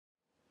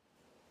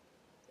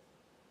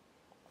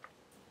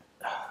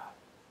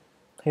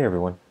Hey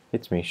everyone,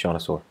 it's me,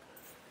 Shaunasaur.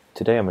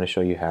 Today I'm going to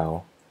show you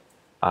how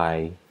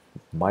I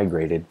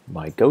migrated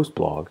my Ghost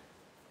blog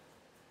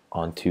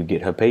onto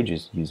GitHub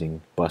Pages using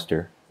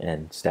Buster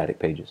and static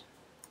pages.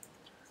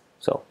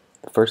 So,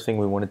 the first thing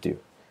we want to do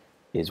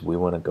is we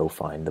want to go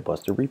find the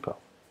Buster repo.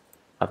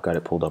 I've got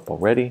it pulled up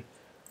already.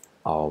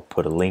 I'll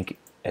put a link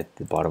at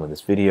the bottom of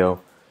this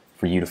video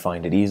for you to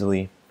find it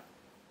easily.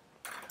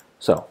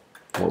 So,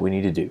 what we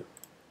need to do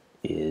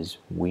is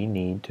we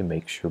need to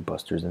make sure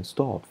Buster's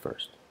installed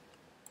first.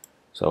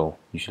 So,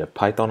 you should have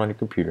Python on your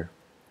computer.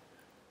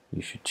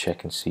 You should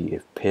check and see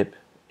if pip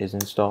is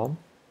installed.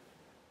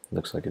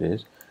 Looks like it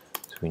is.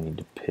 So we need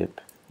to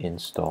pip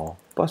install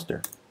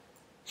Buster.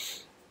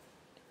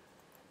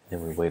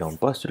 Then we wait on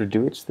Buster to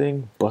do its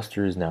thing.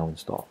 Buster is now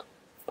installed.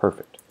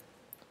 Perfect.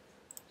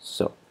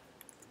 So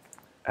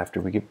after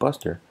we get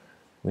Buster,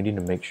 we need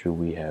to make sure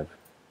we have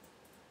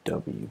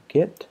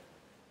wget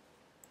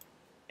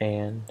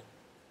and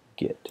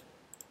git.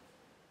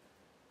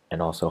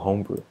 And also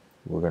homebrew.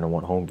 We're going to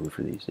want homebrew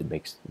for these. It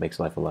makes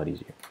life a lot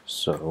easier.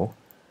 So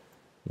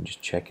you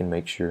just check and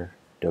make sure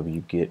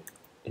wget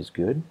is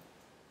good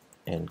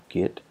and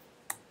git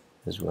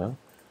as well,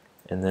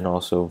 and then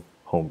also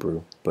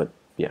homebrew. But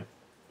yeah,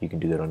 you can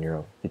do that on your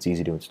own. It's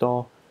easy to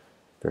install,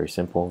 very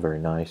simple, very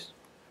nice,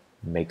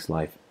 makes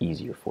life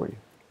easier for you.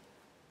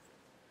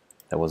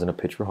 That wasn't a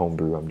pitch for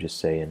homebrew, I'm just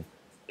saying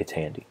it's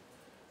handy.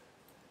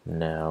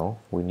 Now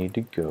we need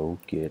to go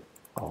get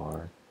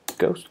our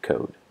ghost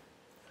code.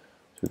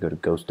 So we go to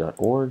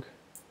ghost.org,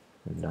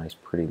 nice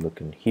pretty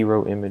looking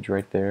hero image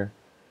right there.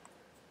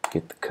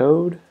 Get the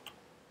code,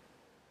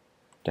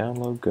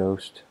 download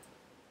Ghost.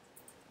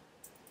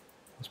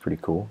 That's pretty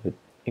cool. It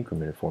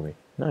incremented for me.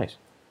 Nice.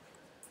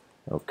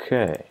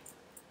 Okay.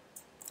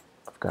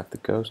 I've got the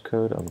Ghost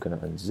code. I'm going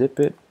to unzip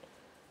it.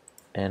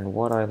 And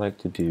what I like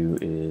to do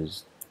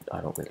is, I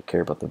don't really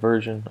care about the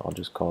version. I'll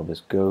just call this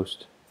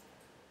Ghost.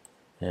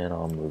 And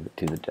I'll move it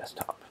to the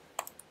desktop.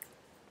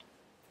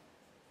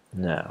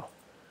 Now,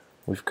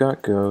 we've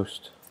got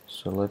Ghost.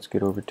 So let's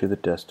get over to the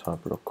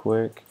desktop real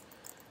quick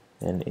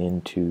and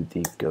into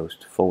the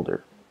Ghost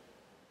folder.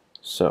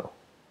 So,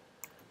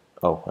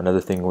 another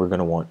thing we're going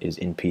to want is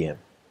npm.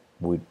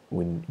 We're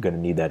going to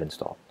need that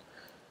installed.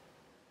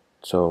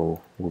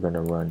 So we're going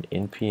to run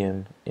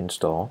npm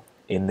install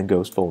in the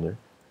Ghost folder.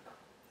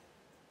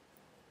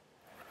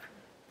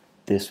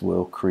 This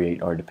will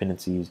create our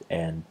dependencies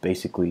and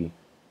basically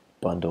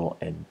bundle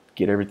and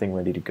get everything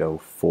ready to go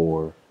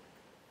for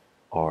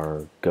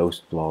our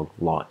Ghost blog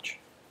launch.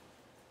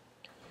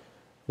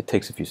 It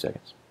takes a few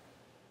seconds.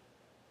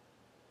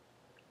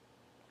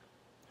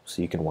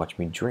 So you can watch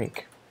me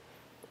drink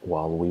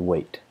while we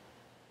wait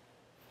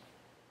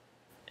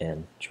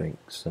and drink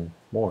some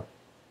more.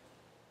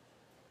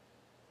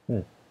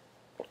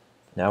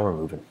 Now we're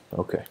moving.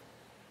 Okay.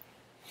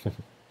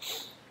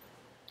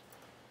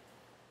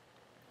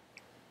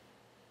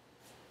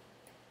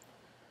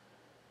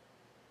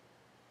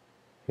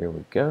 Here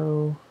we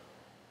go.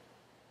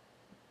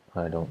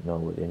 I don't know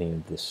what any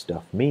of this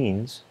stuff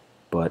means,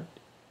 but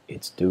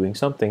it's doing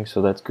something, so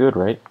that's good,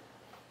 right?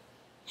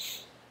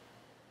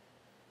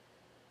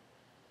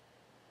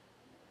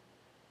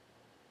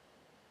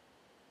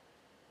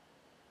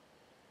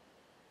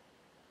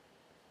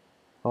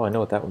 Oh, I know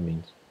what that one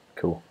means.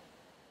 Cool.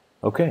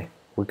 Okay,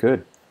 we're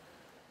good.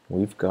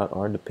 We've got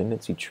our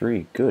dependency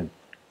tree. Good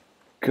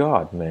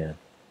God, man.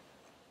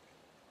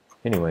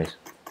 Anyways.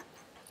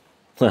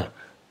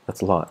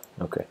 That's a lot.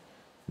 Okay.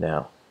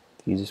 Now,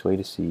 the easiest way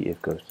to see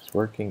if Ghost is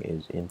working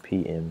is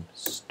npm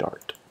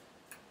start.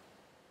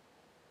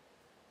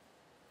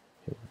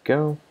 Here we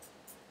go.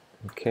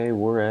 Okay,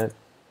 we're at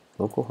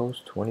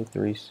localhost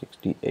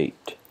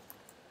 2368.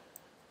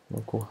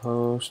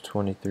 Localhost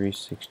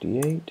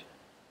 2368.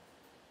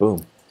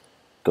 Boom.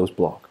 Ghost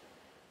blog.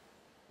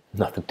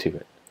 Nothing to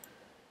it.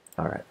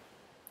 Alright.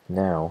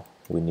 Now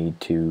we need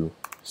to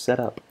set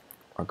up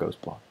our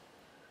Ghost blog.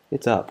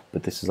 It's up,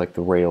 but this is like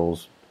the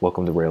Rails,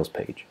 welcome to Rails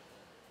page.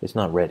 It's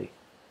not ready.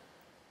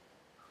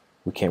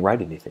 We can't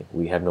write anything.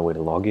 We have no way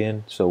to log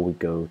in, so we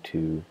go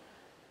to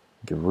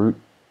the root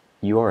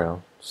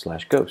URL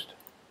 /ghost.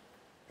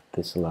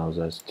 This allows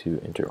us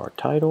to enter our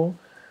title,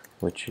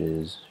 which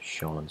is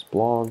Sean's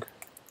blog,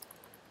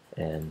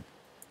 and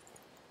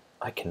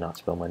I cannot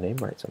spell my name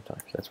right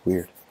sometimes. That's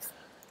weird.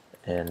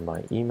 And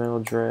my email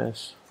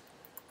address,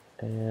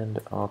 and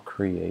I'll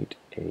create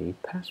a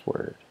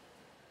password.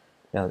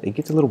 Now, it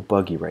gets a little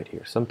buggy right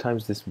here.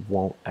 Sometimes this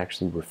won't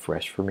actually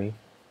refresh for me,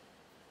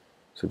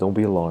 so don't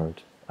be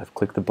alarmed. I've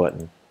clicked the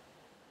button.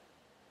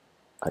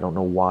 I don't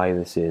know why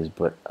this is,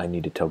 but I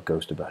need to tell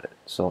Ghost about it.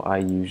 So I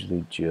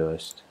usually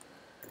just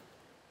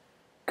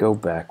go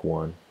back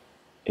one.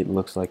 It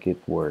looks like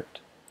it worked.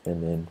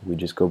 And then we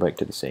just go back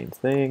to the same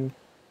thing,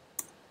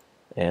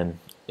 and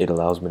it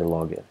allows me to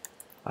log in.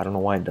 I don't know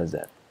why it does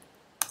that.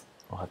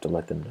 I'll have to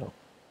let them know.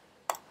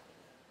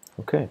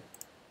 Okay.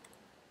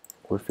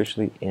 We're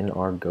officially in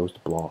our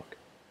Ghost blog.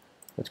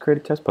 Let's create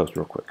a test post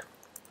real quick.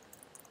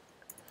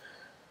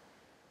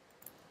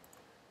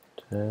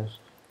 Test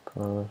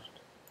post.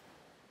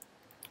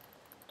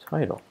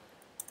 title.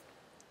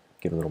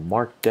 Get a little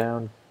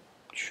markdown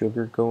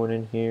sugar going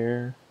in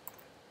here.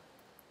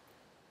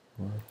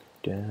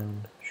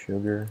 Markdown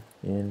sugar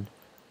in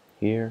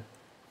here.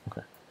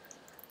 Okay.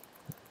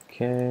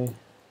 Okay.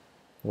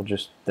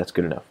 That's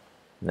good enough.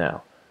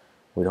 Now,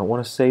 we don't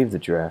want to save the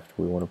draft,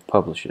 we want to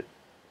publish it.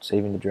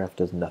 Saving the draft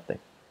does nothing.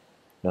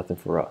 Nothing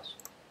for us.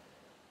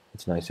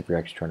 It's nice if you're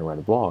actually trying to write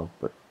a blog,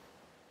 but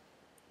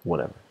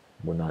whatever.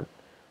 We're not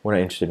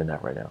interested in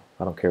that right now.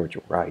 I don't care what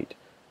you write.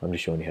 I'm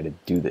just showing you how to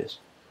do this.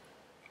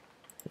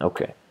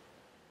 Okay.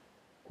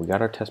 We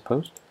got our test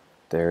post.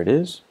 There it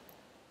is.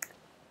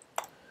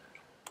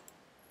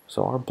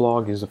 So our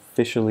blog is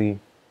officially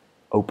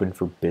open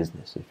for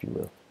business, if you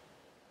will.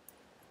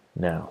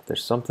 Now,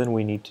 there's something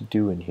we need to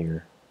do in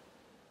here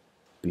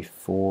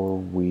before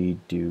we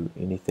do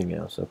anything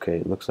else. Okay,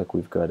 it looks like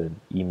we've got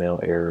an email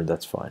error.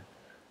 That's fine.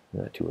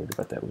 I'm not too worried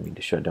about that. We need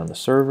to shut down the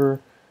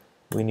server.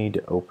 We need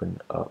to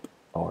open up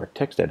our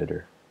text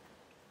editor.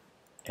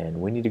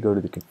 And we need to go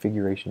to the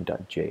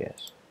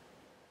configuration.js.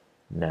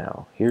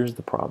 Now, here's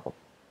the problem.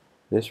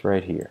 This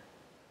right here.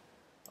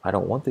 I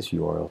don't want this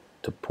URL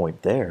to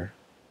point there.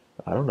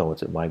 I don't know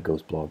what's at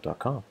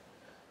myghostblog.com.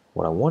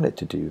 What I want it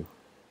to do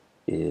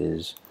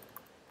is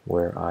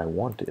where I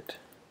want it.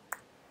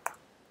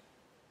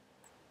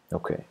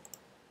 Okay,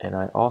 and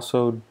I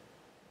also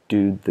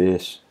do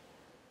this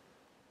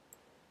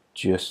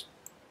just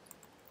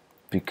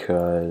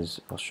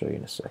because, I'll show you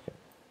in a second.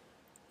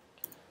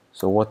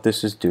 So what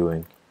this is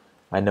doing,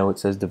 I know it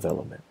says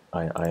development,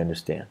 I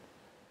understand.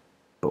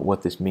 But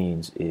what this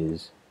means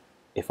is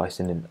if I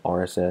send an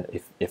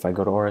RSS, if I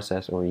go to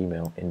RSS or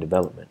email in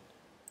development,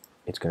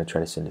 it's going to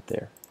try to send it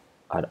there.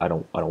 I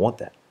don't want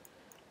that,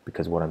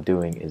 because what I'm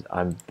doing is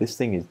this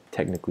thing is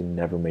technically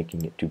never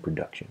making it to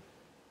production.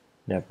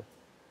 Never.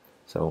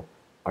 So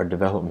our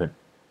development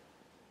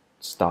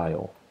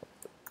style,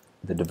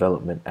 the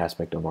development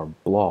aspect of our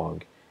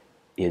blog,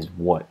 is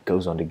what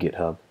goes onto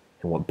GitHub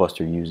and what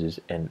Buster uses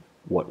and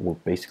what we're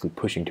basically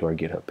pushing to our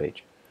GitHub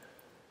page.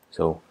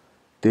 So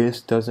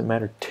this doesn't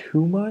matter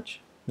too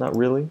much, not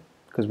really,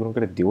 because we don't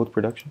got to deal with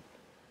production.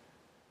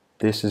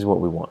 This is what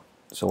we want.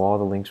 So all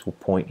the links will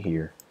point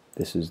here.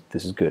 This is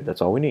good.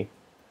 That's all we need.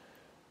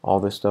 All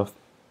this stuff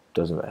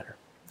doesn't matter.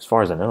 As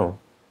far as I know,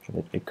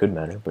 it could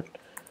matter, but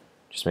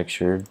just make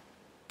sure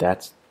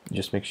that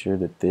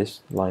this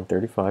line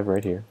 35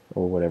 right here,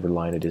 or whatever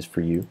line it is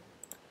for you,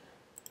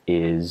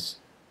 is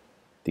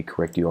the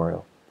correct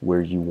URL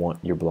where you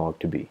want your blog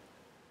to be.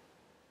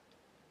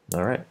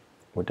 All right,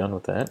 we're done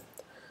with that.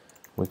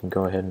 We can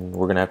go ahead and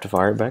we're going to have to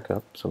fire it back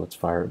up. So let's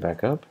fire it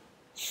back up.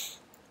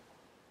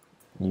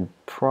 You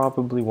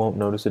probably won't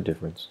notice a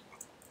difference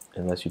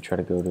unless you try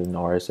to go to an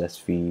RSS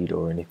feed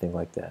or anything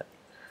like that,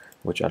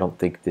 which I don't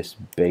think this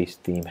base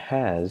theme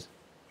has,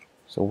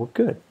 so we're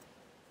good.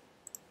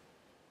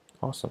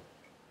 Awesome.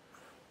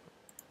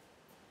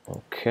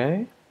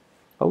 Okay.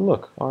 Oh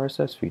look,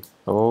 RSS feed.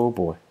 Oh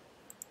boy.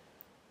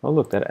 Oh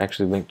look, that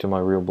actually linked to my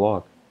real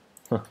blog.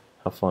 Huh,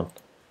 how fun.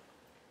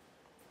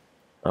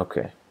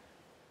 Okay.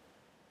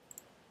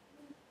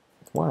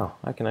 Wow,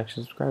 I can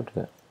actually subscribe to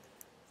that.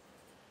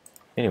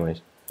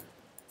 Anyways.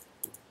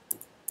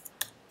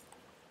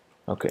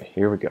 Okay,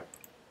 here we go.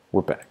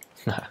 We're back.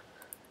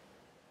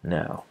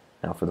 Now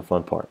for the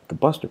fun part, the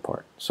Buster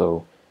part.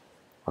 So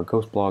our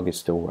Ghost blog is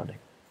still running.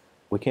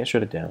 We can't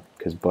shut it down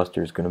because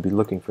Buster is going to be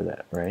looking for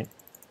that, right?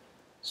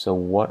 So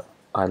what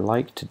I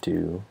like to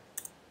do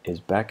is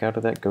back out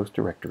of that Ghost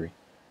directory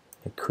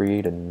and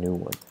create a new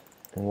one.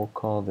 And we'll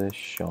call this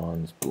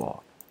Sean's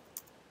blog.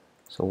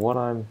 So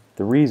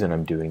the reason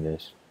I'm doing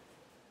this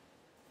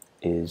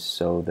is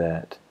so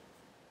that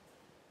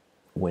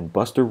when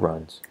Buster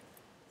runs,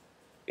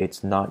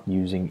 it's not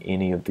using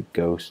any of the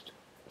Ghost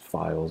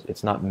files.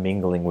 It's not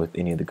mingling with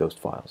any of the Ghost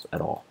files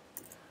at all.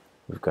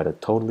 We've got a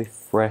totally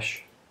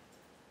fresh,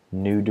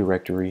 new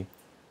directory.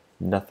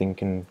 Nothing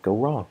can go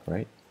wrong,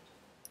 right?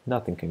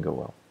 Nothing can go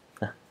wrong.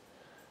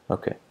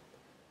 Okay,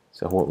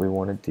 so what we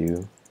want to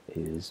do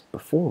is,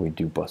 before we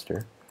do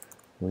Buster,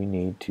 we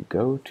need to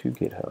go to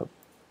GitHub,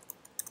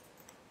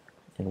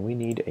 and we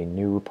need a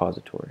new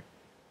repository.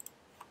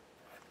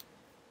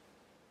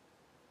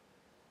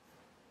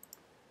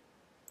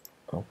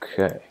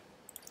 Okay,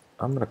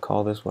 I'm going to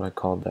call this what I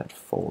called that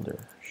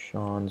folder,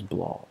 Sean's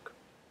blog.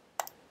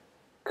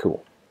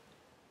 Cool.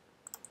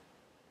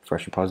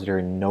 Fresh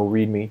repository, no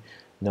README,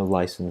 no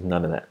license,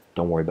 none of that.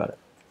 Don't worry about it.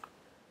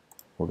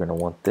 We're going to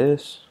want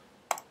this.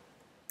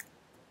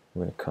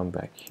 We're going to come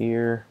back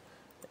here,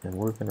 and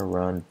we're going to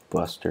run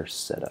Buster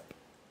setup.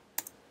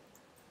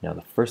 Now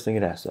the first thing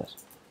it asks us,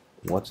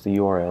 what's the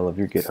URL of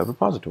your GitHub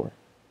repository?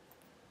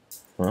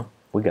 Well,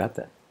 we got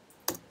that.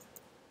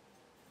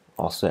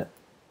 All set.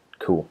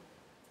 Cool.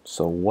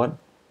 So what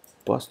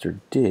Buster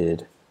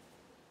did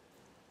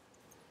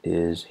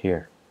is,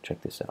 here,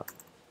 check this out.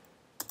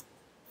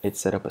 It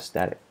set up a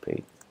static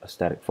page, a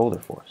static folder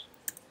for us.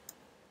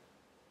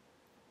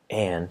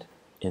 And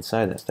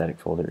inside that static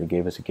folder, it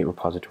gave us a Git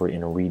repository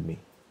and a README,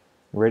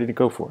 ready to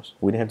go for us.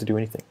 We didn't have to do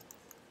anything.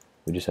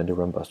 We just had to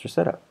run Buster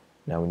setup.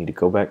 Now we need to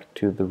go back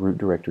to the root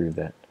directory of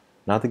that,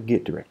 not the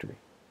Git directory,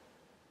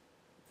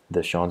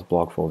 the Sean's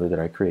blog folder that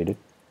I created,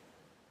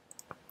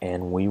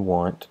 and we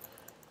want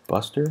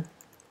Buster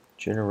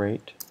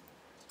generate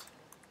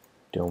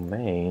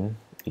domain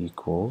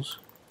equals,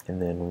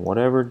 and then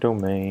whatever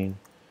domain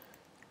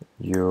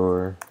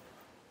your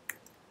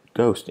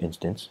ghost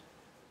instance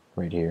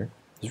right here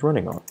is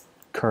running on.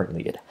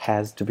 Currently, it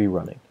has to be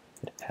running.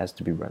 It has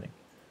to be running.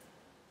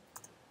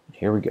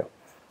 Here we go.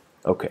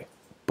 Okay,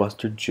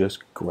 Buster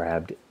just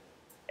grabbed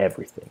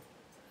everything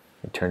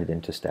and turned it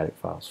into static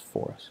files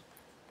for us.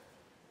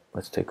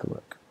 Let's take a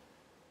look.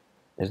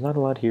 There's not a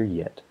lot here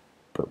yet,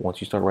 but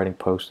once you start writing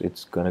posts,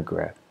 it's gonna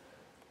grab.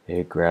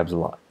 It grabs a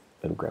lot.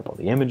 It'll grab all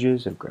the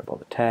images, it'll grab all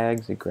the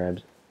tags, it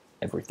grabs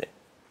everything.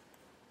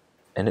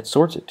 And it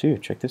sorts it too.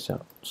 Check this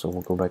out. So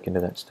we'll go back into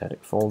that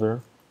static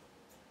folder.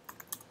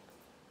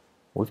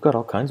 We've got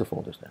all kinds of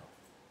folders now.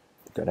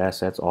 We've got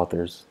assets,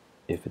 authors.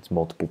 If it's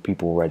multiple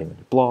people writing on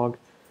your blog,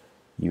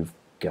 you've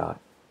got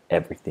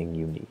everything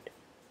you need.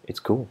 It's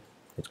cool.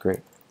 It's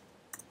great.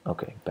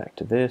 Okay, back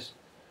to this.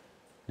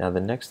 Now the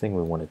next thing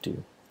we want to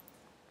do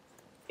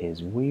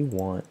is we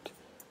want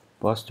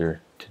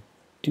Buster to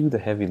do the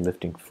heavy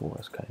lifting for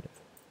us, kind of.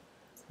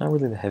 Not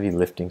really the heavy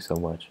lifting so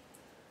much,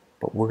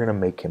 but we're going to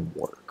make him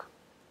work.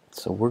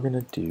 So we're going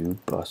to do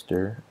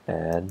Buster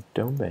add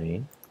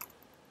domain,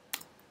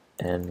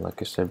 and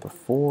like I said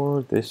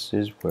before, this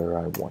is where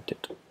I want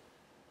it.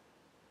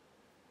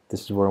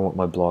 This is where I want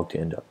my blog to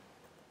end up.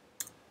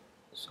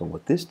 So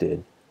what this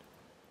did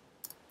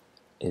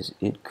is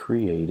it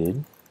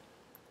created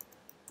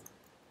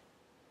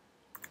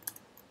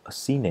a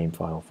CNAME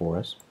file for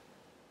us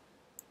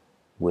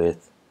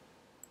with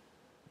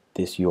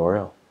this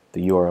URL,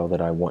 the URL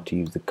that I want to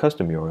use, the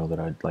custom URL that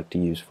I'd like to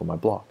use for my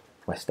blog,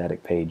 my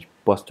static page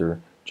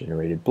Buster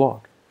generated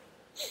blog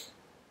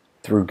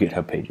through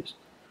GitHub Pages.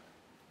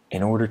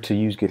 In order to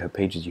use GitHub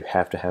Pages, you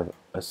have to have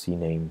a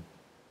CNAME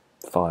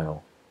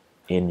file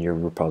in your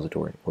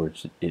repository or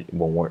it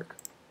won't work.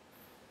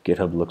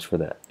 GitHub looks for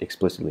that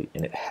explicitly,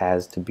 and it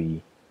has to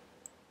be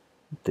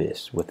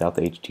this without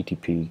the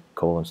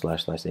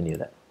http:// any of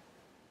that.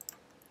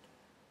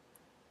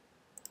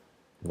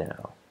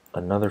 Now,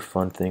 another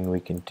fun thing we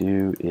can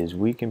do is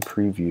we can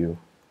preview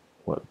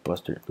what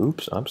Buster,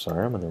 oops, I'm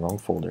sorry, I'm in the wrong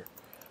folder.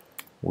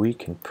 We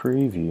can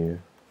preview,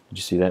 did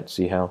you see that?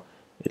 See how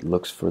it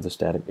looks for the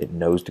static, it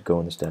knows to go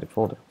in the static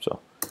folder. So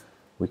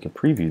we can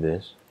preview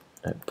this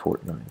at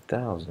port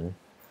 9000.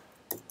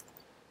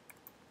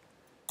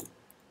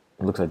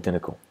 It looks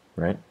identical,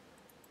 right?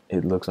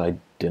 It looks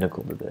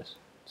identical to this.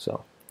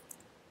 So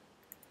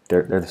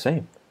they're the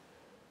same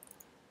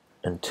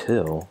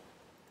until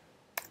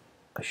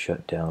I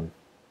shut down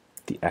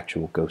the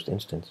actual ghost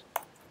instance.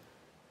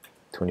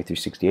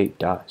 2368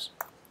 dies.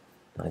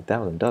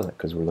 9000 doesn't,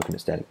 because we're looking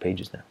at static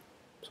pages now.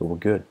 So we're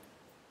good.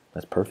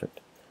 That's perfect.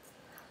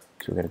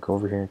 So we're going to go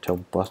over here and tell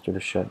Buster to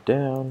shut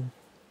down.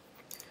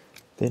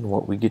 Then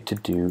what we get to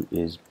do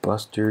is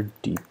Buster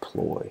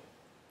deploy.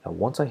 Now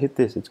once I hit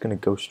this, it's going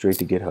to go straight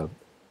to GitHub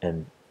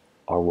and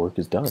our work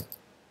is done.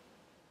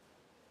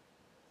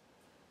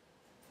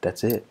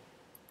 That's it.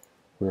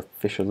 We're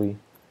officially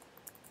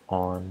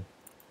on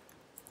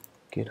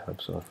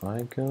GitHub. So if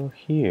I go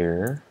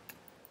here,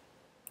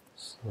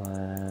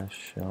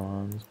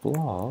 /Sean's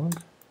blog,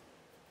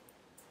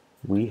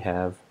 we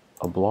have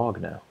a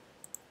blog now.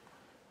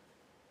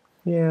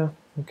 Yeah,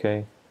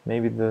 okay.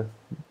 Maybe the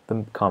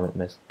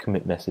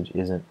commit message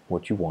isn't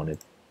what you wanted.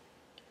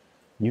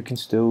 You can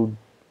still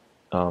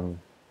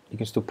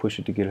push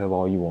it to GitHub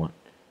all you want,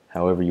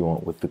 however you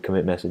want, with the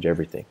commit message,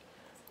 everything.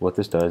 What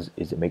this does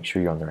is it makes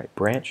sure you're on the right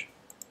branch,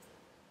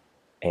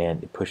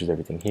 and it pushes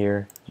everything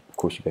here. Of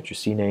course, you got your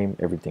CNAME,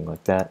 everything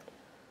like that.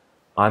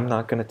 I'm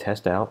not going to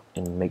test out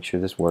and make sure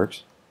this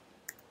works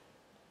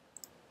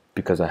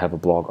because I have a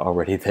blog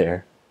already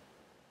there.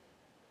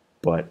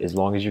 But as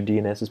long as your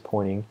DNS is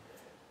pointing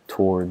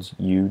towards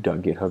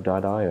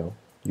you.github.io,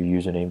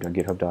 your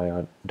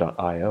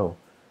username.github.io,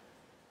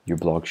 your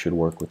blog should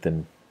work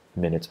within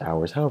minutes,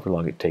 hours, however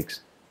long it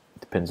takes.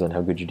 It depends on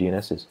how good your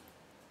DNS is.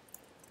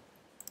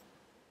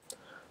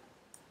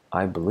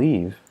 I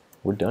believe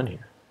we're done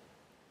here.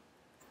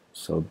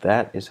 So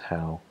that is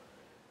how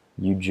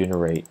you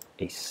generate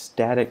a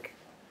static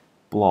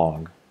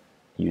blog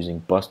using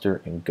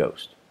Buster and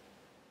Ghost.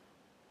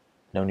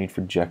 No need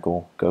for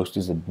Jekyll. Ghost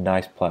is a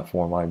nice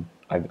platform.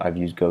 I've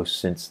used Ghost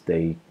since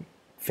they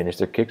finished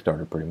their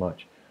Kickstarter, pretty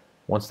much.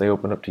 Once they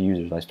opened up to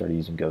users, I started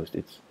using Ghost.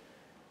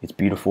 It's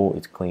beautiful,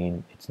 it's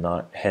clean, it's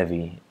not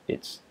heavy,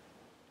 it's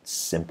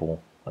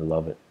simple. I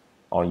love it.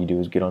 All you do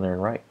is get on there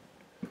and write.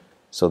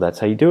 So that's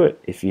how you do it.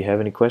 If you have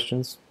any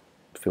questions,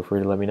 feel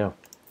free to let me know.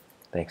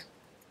 Thanks.